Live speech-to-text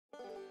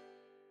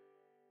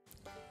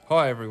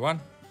Hi everyone.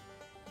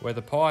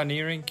 Whether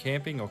pioneering,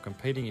 camping or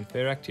competing in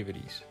fair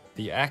activities,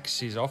 the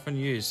axe is often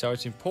used, so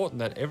it's important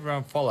that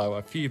everyone follow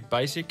a few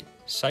basic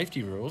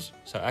safety rules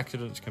so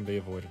accidents can be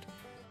avoided.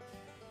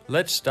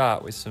 Let's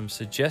start with some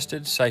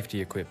suggested safety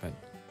equipment.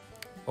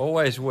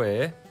 Always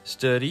wear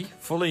sturdy,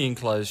 fully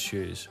enclosed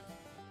shoes,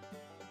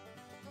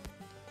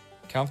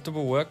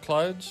 comfortable work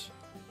clothes,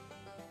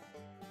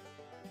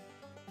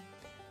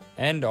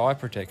 and eye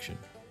protection.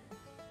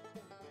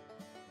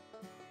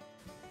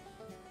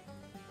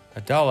 A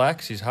dull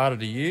axe is harder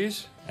to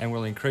use and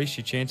will increase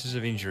your chances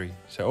of injury,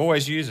 so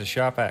always use a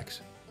sharp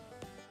axe.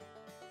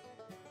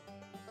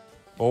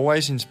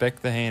 Always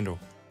inspect the handle.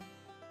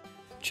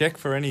 Check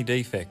for any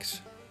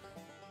defects.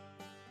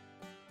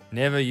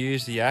 Never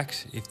use the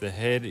axe if the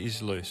head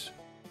is loose.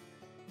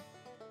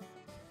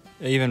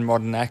 Even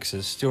modern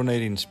axes still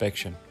need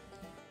inspection.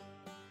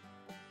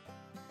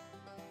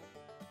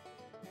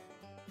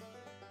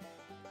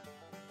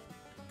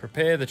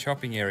 Prepare the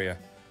chopping area.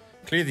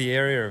 Clear the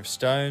area of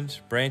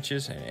stones,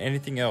 branches and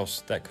anything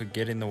else that could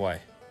get in the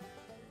way.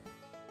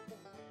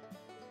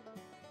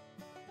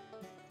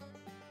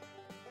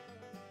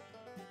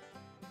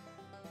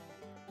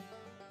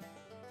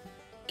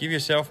 Give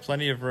yourself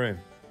plenty of room.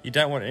 You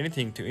don't want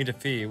anything to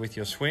interfere with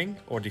your swing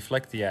or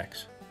deflect the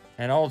axe.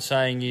 An old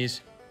saying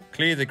is,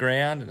 clear the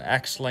ground and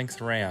axe length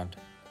round.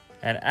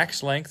 And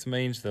axe length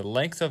means the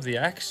length of the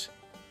axe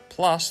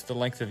plus the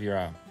length of your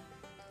arm.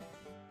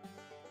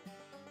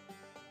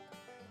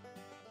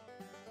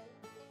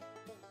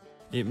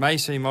 It may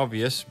seem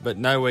obvious, but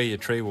know where your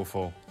tree will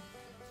fall.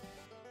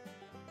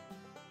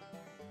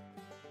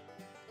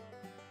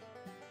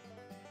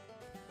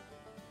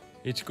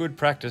 It's good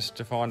practice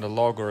to find a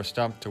log or a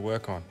stump to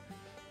work on,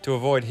 to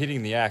avoid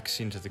hitting the axe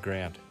into the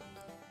ground.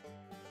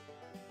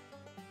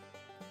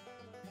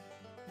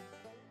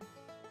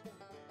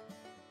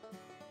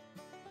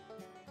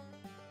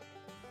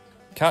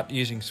 Cut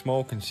using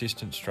small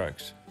consistent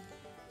strokes.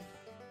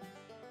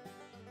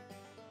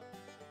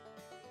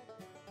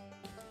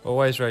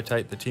 Always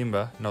rotate the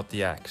timber, not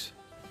the axe.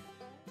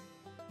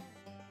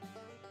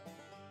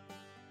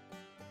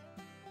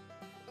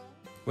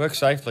 Work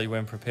safely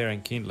when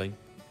preparing kindling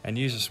and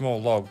use a small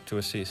log to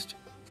assist.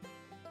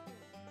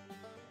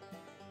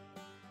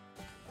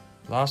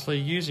 Lastly,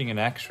 using an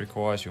axe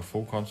requires your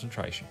full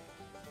concentration.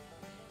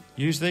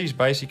 Use these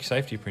basic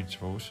safety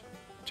principles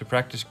to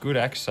practice good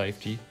axe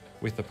safety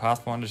with the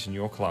Pathfinders in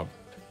your club.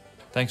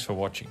 Thanks for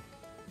watching.